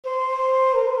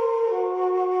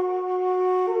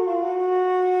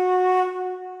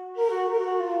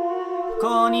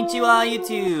Konnichiwa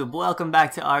YouTube! Welcome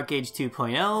back to Archeage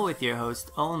 2.0 with your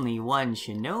host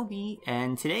OnlyOneShinobi,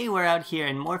 and today we're out here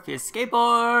in Morpheus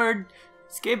Skateboard!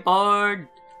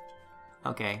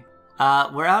 Okay,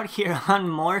 we're out here on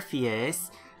Morpheus,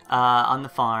 on the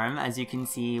farm. As you can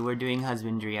see, we're doing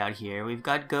husbandry out here. We've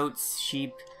got goats,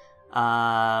 sheep,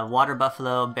 water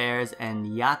buffalo, bears, and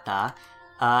Yata.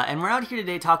 And we're out here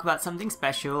today to talk about something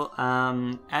special.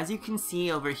 As you can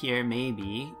see over here,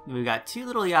 maybe, we've got two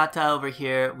little Yata over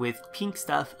here with pink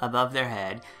stuff above their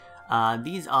head.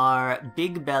 These are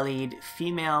big-bellied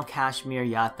female cashmere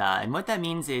Yata, and what that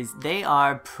means is they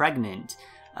are pregnant.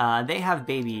 They have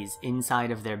babies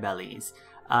inside of their bellies.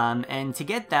 And to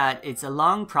get that, it's a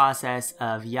long process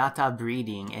of Yata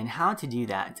breeding, and how to do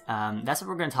that. That's what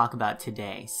we're going to talk about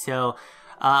today. So,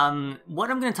 what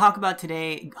I'm going to talk about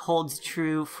today holds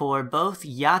true for both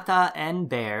Yata and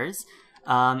bears.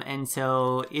 And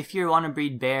so if you want to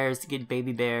breed bears to get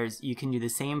baby bears, you can do the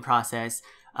same process.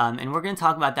 And we're going to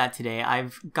talk about that today.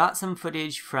 I've got some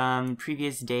footage from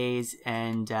previous days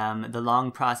and the long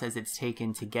process it's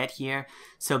taken to get here.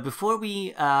 So before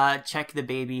we check the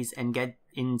babies and get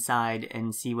inside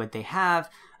and see what they have,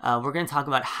 we're going to talk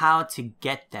about how to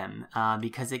get them,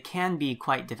 because it can be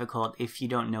quite difficult if you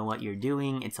don't know what you're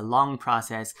doing. It's a long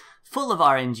process full of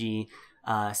RNG.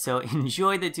 So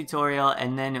enjoy the tutorial,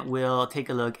 and then we'll take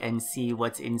a look and see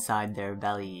what's inside their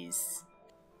bellies.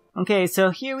 Okay,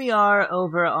 so here we are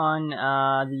over on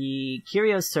the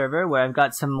Curios server where I've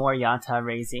got some more Yata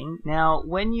raising. Now,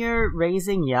 when you're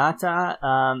raising Yata,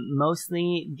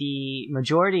 mostly the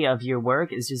majority of your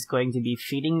work is just going to be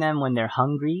feeding them when they're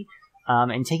hungry,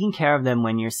 and taking care of them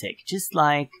when you're sick, just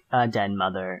like a den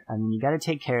mother. I mean, you gotta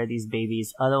take care of these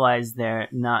babies, otherwise they're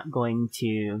not going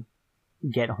to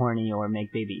get horny or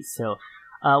make babies. So,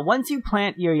 once you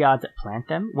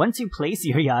once you place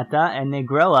your Yata and they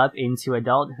grow up into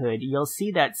adulthood, you'll see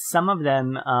that some of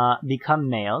them become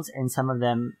males and some of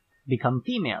them become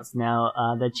females. Now,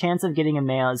 the chance of getting a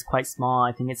male is quite small.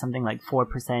 I think it's something like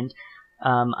 4%.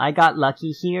 I got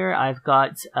lucky here. I've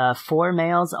got 4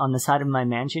 males on the side of my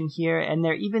mansion here, and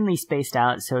they're evenly spaced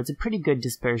out, so it's a pretty good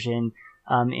dispersion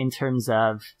in terms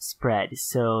of spread.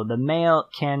 So the male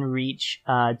can reach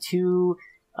 2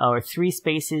 or 3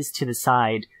 spaces to the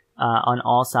side on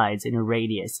all sides in a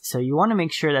radius. So you want to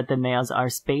make sure that the males are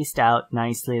spaced out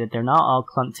nicely, that they're not all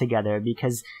clumped together,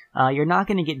 because you're not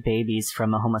going to get babies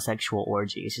from a homosexual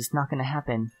orgy. It's just not going to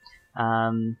happen.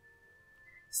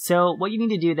 So what you need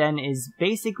to do then is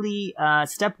basically,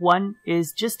 step 1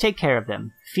 is just take care of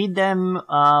them. Feed them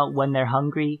when they're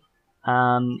hungry,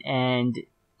 and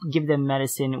give them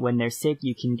medicine when they're sick.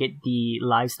 You can get the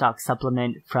livestock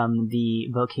supplement from the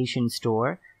vocation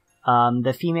store.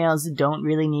 The females don't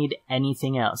really need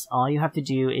anything else. All you have to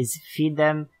do is feed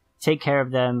them, take care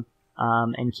of them,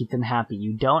 and keep them happy.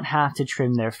 You don't have to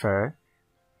trim their fur.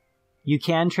 You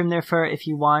can trim their fur if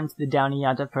you want. The downy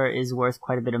Yata fur is worth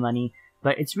quite a bit of money,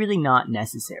 but it's really not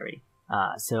necessary.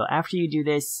 So after you do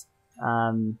this,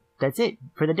 that's it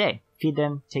for the day. Feed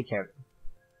them, take care of them.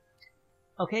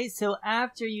 Okay, so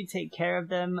after you take care of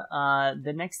them,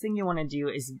 the next thing you want to do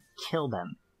is kill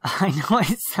them. I know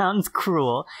it sounds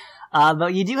cruel,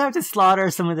 but you do have to slaughter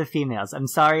some of the females. I'm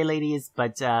sorry, ladies,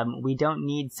 but we don't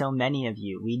need so many of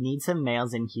you. We need some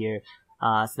males in here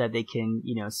so that they can,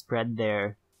 you know, spread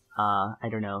their, I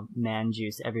don't know, man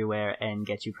juice everywhere and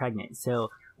get you pregnant. So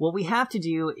what we have to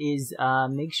do is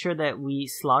make sure that we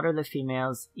slaughter the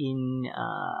females in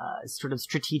sort of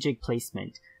strategic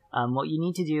placement. What you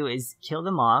need to do is kill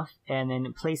them off and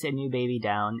then place a new baby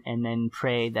down and then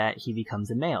pray that he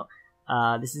becomes a male.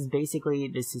 This is basically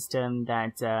the system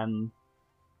that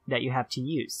that you have to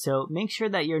use. So make sure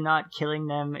that you're not killing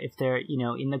them if they're, you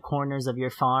know, in the corners of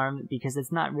your farm, because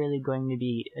it's not really going to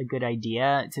be a good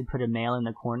idea to put a male in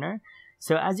the corner.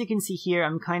 So as you can see here,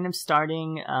 I'm kind of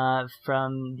starting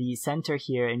from the center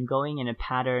here and going in a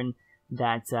pattern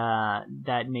that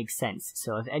that makes sense.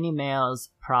 So if any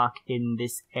males proc in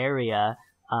this area,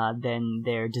 then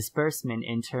their disbursement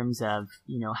in terms of,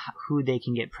 you know, who they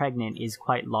can get pregnant is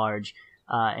quite large,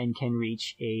 and can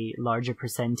reach a larger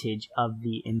percentage of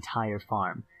the entire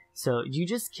farm. So you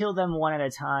just kill them one at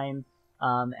a time,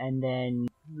 and then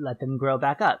let them grow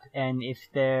back up. And if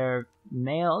they're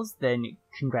males, then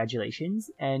congratulations.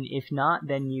 And if not,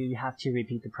 then you have to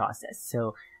repeat the process.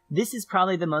 So this is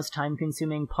probably the most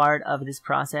time-consuming part of this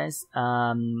process.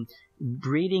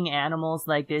 Breeding animals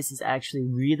like this is actually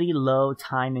really low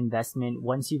time investment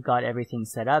once you've got everything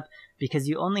set up, because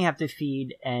you only have to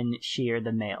feed and shear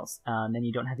the males. Then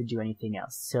you don't have to do anything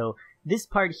else. So this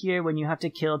part here, when you have to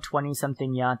kill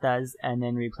 20-something Yatas and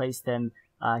then replace them,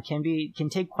 can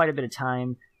take quite a bit of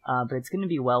time. but it's going to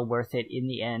be well worth it in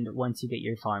the end once you get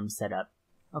your farm set up.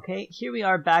 Okay, here we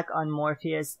are back on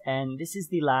Morpheus, and this is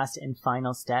the last and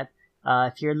final step.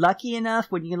 If you're lucky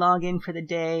enough, when you log in for the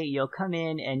day, you'll come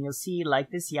in and you'll see,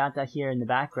 like this Yata here in the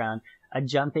background, a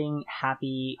jumping,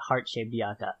 happy, heart-shaped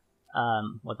Yata.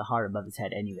 With a heart above his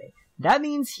head anyway. That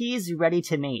means he's ready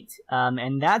to mate,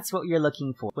 and that's what you're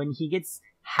looking for. When he gets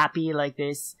happy like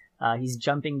this, he's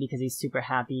jumping because he's super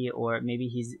happy, or maybe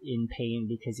he's in pain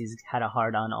because he's had a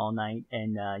hard-on all night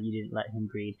and you didn't let him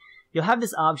breed. You'll have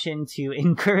this option to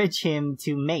encourage him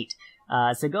to mate.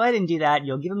 So go ahead and do that.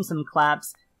 You'll give him some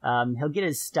claps. He'll get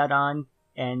his stud on,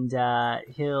 and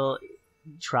he'll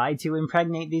try to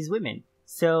impregnate these women.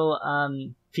 So,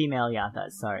 female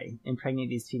yatas, sorry. Impregnate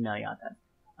these female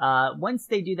yatas. Once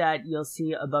they do that, you'll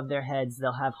see above their heads,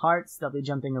 they'll have hearts. They'll be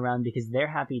jumping around because they're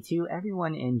happy too.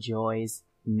 Everyone enjoys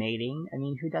mating. I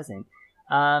mean, who doesn't?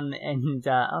 I'm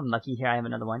lucky here. I have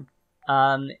another one.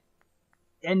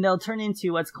 And they'll turn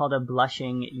into what's called a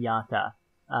blushing yata,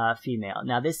 female.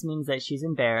 Now, this means that she's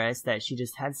embarrassed that she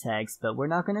just had sex, but we're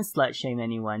not going to slut shame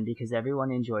anyone because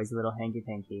everyone enjoys a little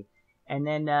hanky-panky. And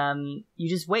then, you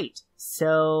just wait.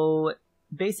 So,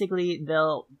 basically,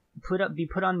 they'll be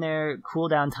put on their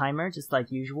cooldown timer, just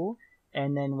like usual.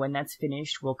 And then when that's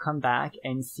finished, we'll come back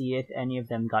and see if any of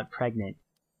them got pregnant.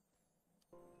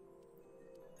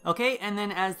 Okay, and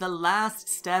then as the last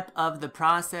step of the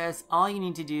process, all you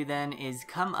need to do then is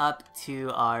come up to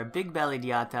our big-bellied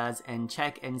yatas and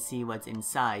check and see what's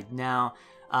inside. Now,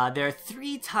 there are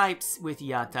 3 types with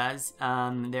yatas.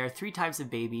 There are 3 types of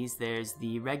babies. There's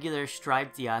the regular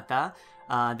striped yata,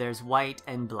 there's white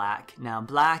and black. Now,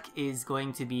 black is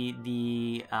going to be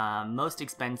the most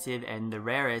expensive and the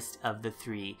rarest of the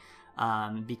 3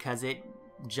 because it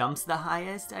jumps the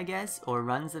highest, I guess, or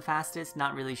runs the fastest.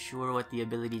 Not really sure what the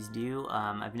abilities do.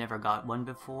 I've never got one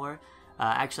before.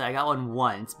 Actually, I got one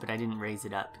once, but I didn't raise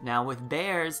it up. Now, with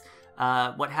bears,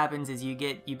 what happens is you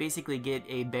basically get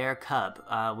a bear cub,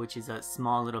 which is a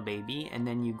small little baby, and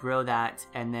then you grow that,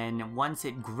 and then once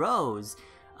it grows,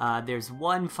 there's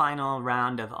one final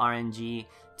round of RNG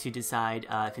to decide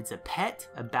if it's a pet,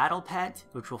 a battle pet,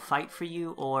 which will fight for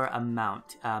you, or a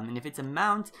mount. And if it's a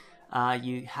mount,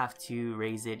 you have to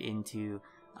raise it into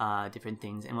different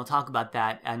things, and we'll talk about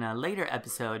that in a later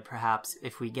episode, perhaps,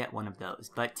 if we get one of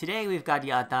those. But today we've got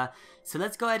Yata, so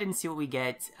let's go ahead and see what we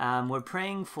get. We're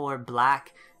praying for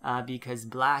black, because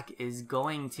black is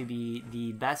going to be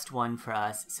the best one for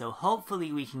us, so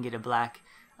hopefully we can get a black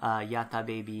Yata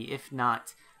baby. If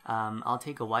not, I'll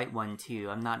take a white one too.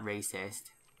 I'm not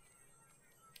racist.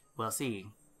 We'll see.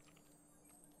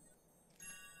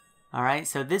 Alright,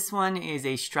 so this one is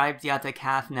a striped Yata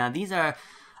calf. Now these are,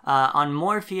 on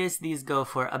Morpheus, these go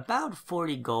for about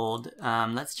 40 gold.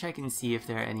 Let's check and see if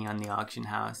there are any on the auction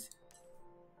house.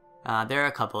 There are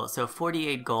a couple, so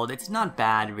 48 gold. It's not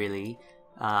bad, really.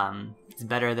 It's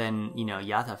better than, you know,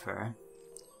 Yata fur.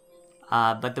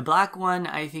 But the black one,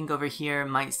 I think over here,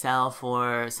 might sell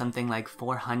for something like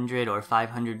 400 or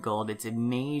 500 gold. It's a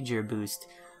major boost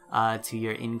to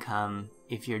your income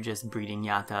if you're just breeding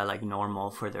Yata like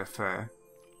normal for their fur.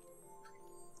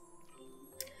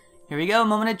 Here we go,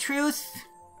 moment of truth!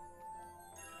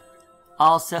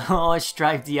 Also a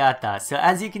striped Yata. So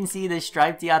as you can see, the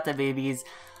striped Yata babies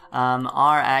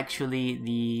are actually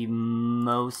the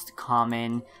most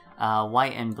common.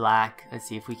 White and black. Let's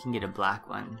see if we can get a black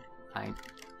one. Right,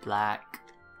 black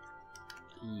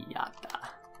Yata.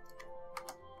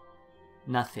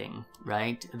 Nothing,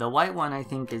 right? The white one I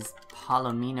think is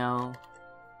Palomino.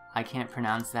 I can't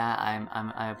pronounce that.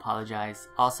 I apologize.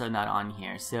 Also not on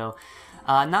here. So,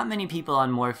 not many people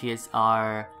on Morpheus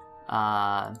are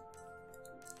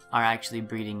actually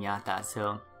breeding Yata.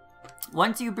 So,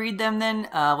 once you breed them, then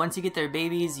once you get their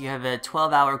babies, you have a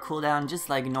 12-hour cooldown, just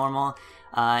like normal,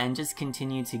 and just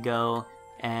continue to go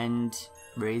and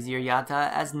raise your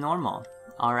Yata as normal.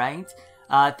 All right.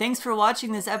 Thanks for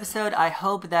watching this episode. I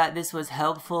hope that this was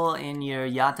helpful in your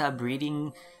Yata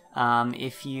breeding.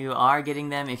 If you are getting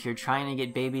them, if you're trying to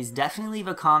get babies, definitely leave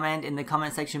a comment in the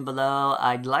comment section below.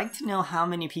 I'd like to know how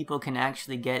many people can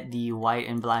actually get the white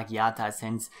and black Yata,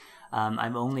 since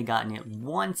I've only gotten it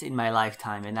once in my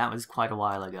lifetime, and that was quite a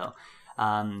while ago.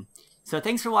 So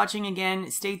thanks for watching again.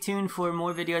 Stay tuned for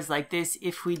more videos like this.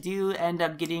 If we do end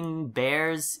up getting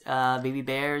bears, baby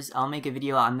bears, I'll make a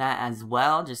video on that as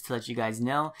well, just to let you guys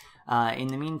know. In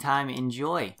the meantime,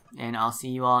 enjoy, and I'll see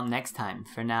you all next time.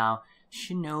 For now,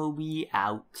 Shinobi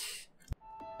out.